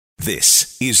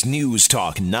This is News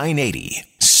Talk 980,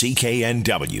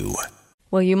 CKNW.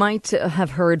 Well, you might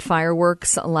have heard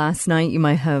fireworks last night. You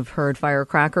might have heard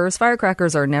firecrackers.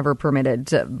 Firecrackers are never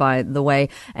permitted, by the way.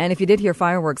 And if you did hear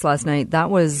fireworks last night, that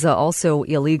was also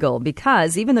illegal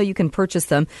because even though you can purchase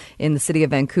them in the city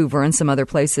of Vancouver and some other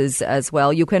places as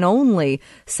well, you can only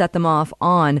set them off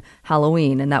on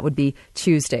Halloween, and that would be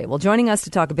Tuesday. Well, joining us to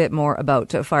talk a bit more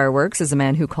about fireworks is a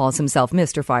man who calls himself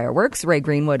Mr. Fireworks. Ray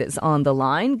Greenwood is on the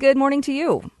line. Good morning to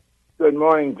you. Good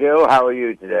morning, Jill. How are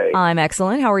you today? I'm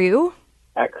excellent. How are you?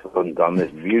 Excellent on this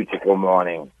beautiful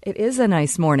morning. It is a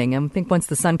nice morning. I think once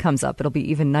the sun comes up, it'll be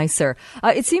even nicer.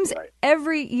 It seems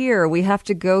every year we have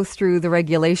to go through the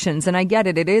regulations, and I get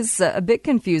it. It is a bit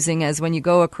confusing as when you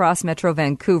go across Metro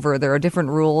Vancouver, there are different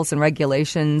rules and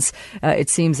regulations, it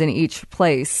seems, in each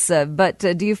place. But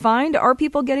do you find, are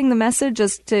people getting the message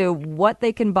as to what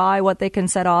they can buy, what they can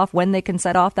set off, when they can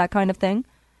set off, that kind of thing?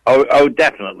 Oh,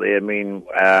 definitely. I mean,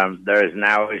 there is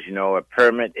now, as you know, a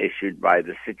permit issued by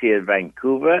the city of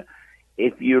Vancouver.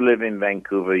 If you live in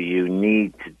Vancouver, you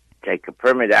need to take a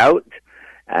permit out,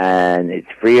 and it's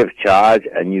free of charge,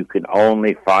 and you can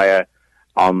only fire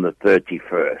on the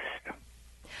 31st.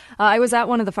 I was at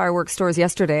one of the fireworks stores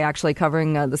yesterday, actually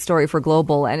covering the story for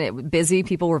Global, and it was busy.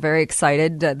 People were very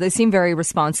excited. They seem very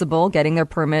responsible, getting their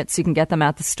permits. You can get them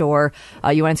at the store.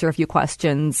 You answer a few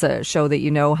questions, show that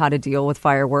you know how to deal with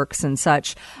fireworks and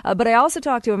such. But I also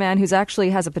talked to a man who's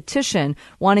actually has a petition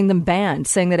wanting them banned,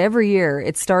 saying that every year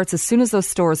it starts as soon as those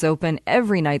stores open.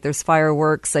 Every night there's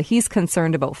fireworks. He's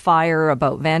concerned about fire,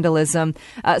 about vandalism.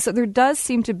 So there does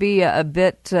seem to be a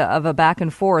bit of a back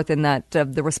and forth in that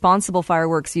the responsible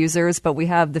fireworks users, but we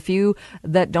have the few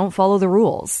that don't follow the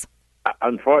rules.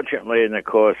 Unfortunately, and of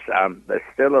course, there's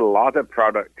still a lot of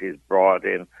product is brought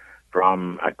in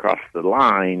from across the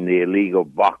line, the illegal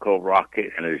bottle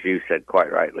rockets, and as you said quite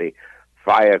rightly,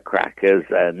 firecrackers.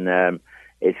 And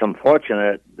it's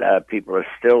unfortunate that people are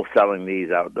still selling these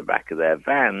out the back of their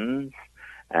vans,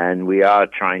 and we are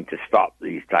trying to stop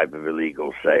these type of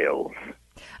illegal sales.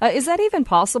 Is that even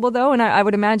possible, though? And I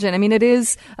would imagine, I mean, it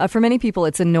is, for many people,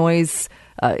 it's a noise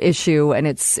issue, and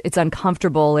it's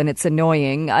uncomfortable and it's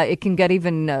annoying. It can get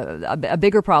even a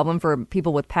bigger problem for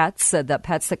people with pets,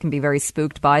 pets that can be very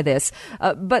spooked by this.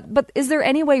 But is there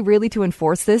any way really to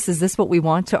enforce this? Is this what we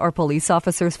want our police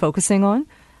officers focusing on?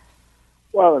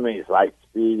 Well, I mean, it's like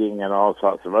speeding and all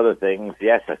sorts of other things.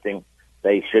 Yes, I think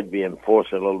they should be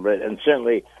enforced a little bit. And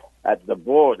certainly at the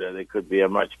border, there could be a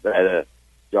much better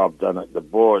job done at the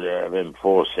border of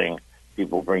enforcing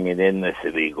people bringing in this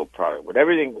illegal product. But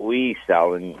everything we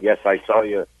sell, and yes, I saw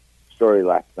your story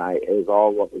last night, is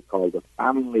all what we call the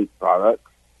family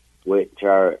products, which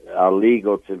are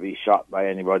legal to be shot by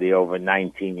anybody over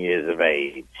 19 years of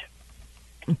age.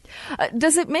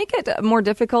 Does it make it more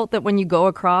difficult that when you go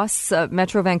across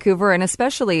Metro Vancouver, and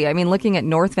especially, I mean, looking at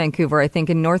North Vancouver, I think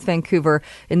in North Vancouver,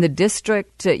 in the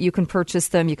district, you can purchase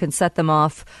them, you can set them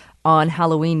off on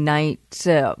Halloween night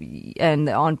and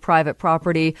on private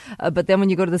property. But then when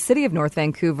you go to the city of North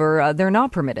Vancouver, they're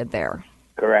not permitted there.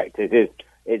 Correct. It is.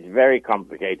 It's very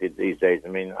complicated these days. I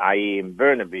mean, i.e. in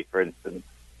Burnaby, for instance,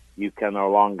 you can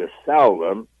no longer sell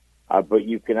them, but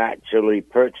you can actually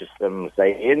purchase them,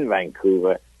 say, in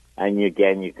Vancouver, and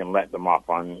again, you can let them off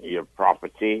on your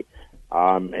property.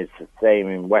 It's the same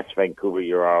in West Vancouver.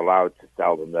 You're allowed to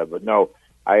sell them there. But no,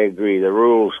 I agree. The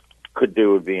rules could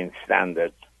do with being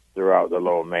standard throughout the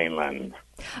Lower Mainland.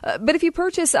 But if you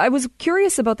purchase, I was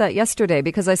curious about that yesterday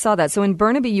because I saw that. So in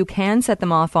Burnaby, you can set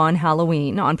them off on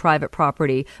Halloween on private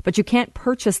property, but you can't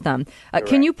purchase them.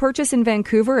 Can you purchase in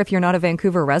Vancouver if you're not a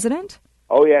Vancouver resident?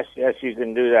 Oh, yes, you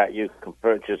can do that. You can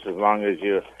purchase as long as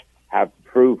you have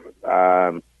proof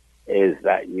is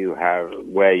that you have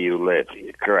where you live.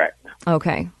 Correct.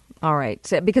 Okay. All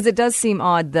right. Because it does seem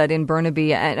odd that in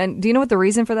Burnaby, and do you know what the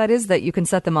reason for that is, that you can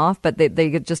set them off, but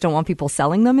they just don't want people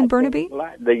selling them in Burnaby?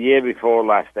 The year before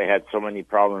last, they had so many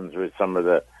problems with some of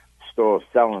the stores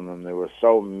selling them. There were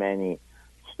so many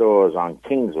stores on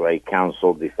Kingsway,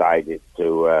 council decided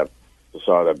to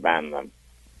sort of ban them.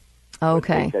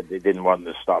 Okay. They said they didn't want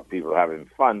to stop people having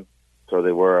fun, so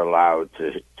they were allowed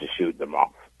to shoot them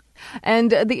off. And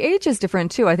the age is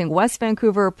different, too. I think West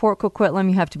Vancouver, Port Coquitlam,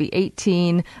 you have to be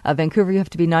 18. Vancouver, you have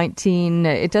to be 19.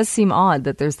 It does seem odd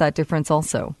that there's that difference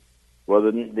also. Well,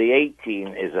 the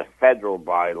 18 is a federal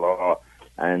bylaw,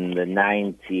 and the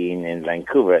 19 in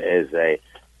Vancouver is a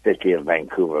City of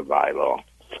Vancouver bylaw.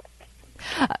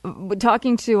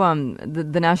 Talking to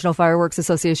the National Fireworks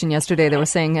Association yesterday, they were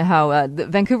saying how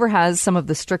Vancouver has some of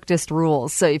the strictest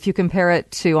rules. So if you compare it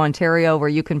to Ontario, where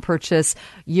you can purchase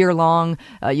year-long,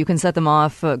 you can set them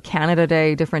off Canada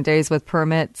Day, different days with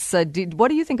permits. What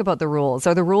do you think about the rules?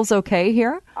 Are the rules okay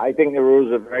here? I think the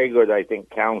rules are very good. I think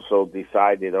Council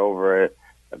decided over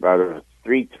about a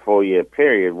 3 to 4 year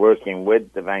period, working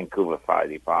with the Vancouver Fire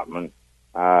Department,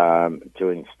 to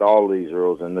install these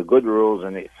rules, and the good rules,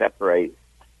 and it separates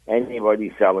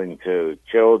anybody selling to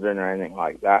children or anything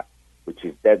like that, which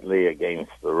is deadly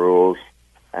against the rules,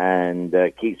 and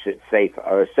keeps it safe,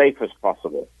 or as safe as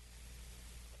possible.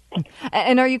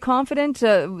 And are you confident?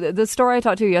 The store I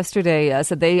talked to yesterday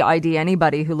said they ID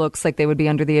anybody who looks like they would be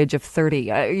under the age of 30.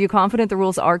 Are you confident the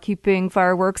rules are keeping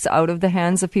fireworks out of the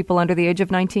hands of people under the age of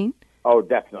 19? Oh,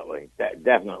 definitely.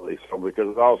 Definitely so,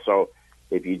 because also,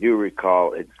 if you do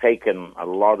recall, it's taken a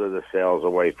lot of the sales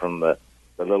away from the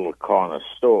little corner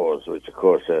stores, which of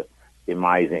course are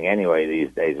demising anyway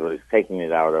these days, but it's taking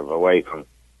it away from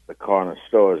the corner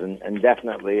stores. And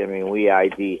definitely, I mean, we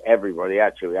ID everybody.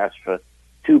 Actually, we ask for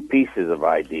 2 pieces of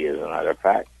ID, as a matter of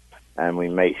fact, and we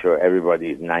make sure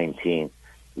everybody's 19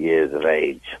 years of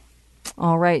age.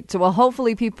 All right. Well,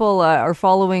 hopefully people are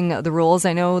following the rules.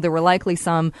 I know there were likely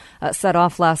some set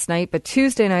off last night, but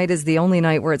Tuesday night is the only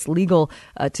night where it's legal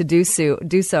to do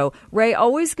so. Ray,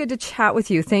 always good to chat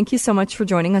with you. Thank you so much for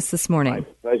joining us this morning. My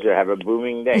pleasure. Have a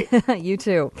booming day. You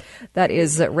too. That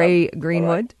is Ray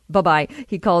Greenwood. Bye-bye.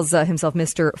 He calls himself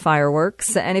Mr.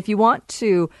 Fireworks. And if you want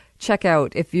to check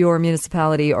out if your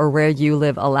municipality or where you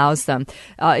live allows them,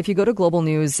 if you go to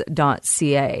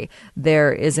globalnews.ca,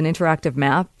 there is an interactive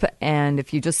map, and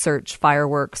if you just search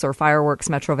fireworks or Fireworks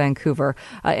Metro Vancouver,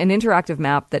 an interactive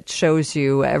map that shows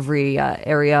you every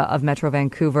area of Metro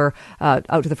Vancouver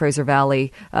out to the Fraser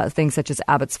Valley, things such as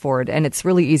Abbotsford, and it's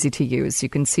really easy to use. You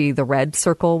can see the red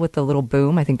circle with the little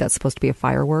boom. I think that's supposed to be a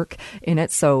firework in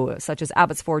it. So such as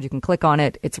Abbotsford, you can click on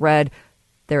it. It's red.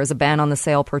 There is a ban on the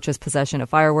sale, purchase, possession of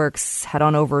fireworks. Head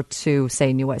on over to,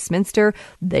 say, New Westminster.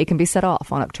 They can be set off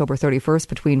on October 31st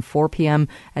between 4 p.m.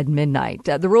 and midnight.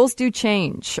 The rules do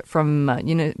change from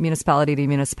municipality to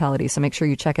municipality, so make sure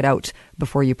you check it out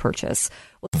before you purchase.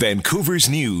 Vancouver's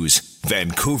News,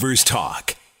 Vancouver's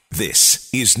Talk. This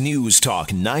is News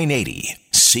Talk 980,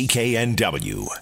 CKNW.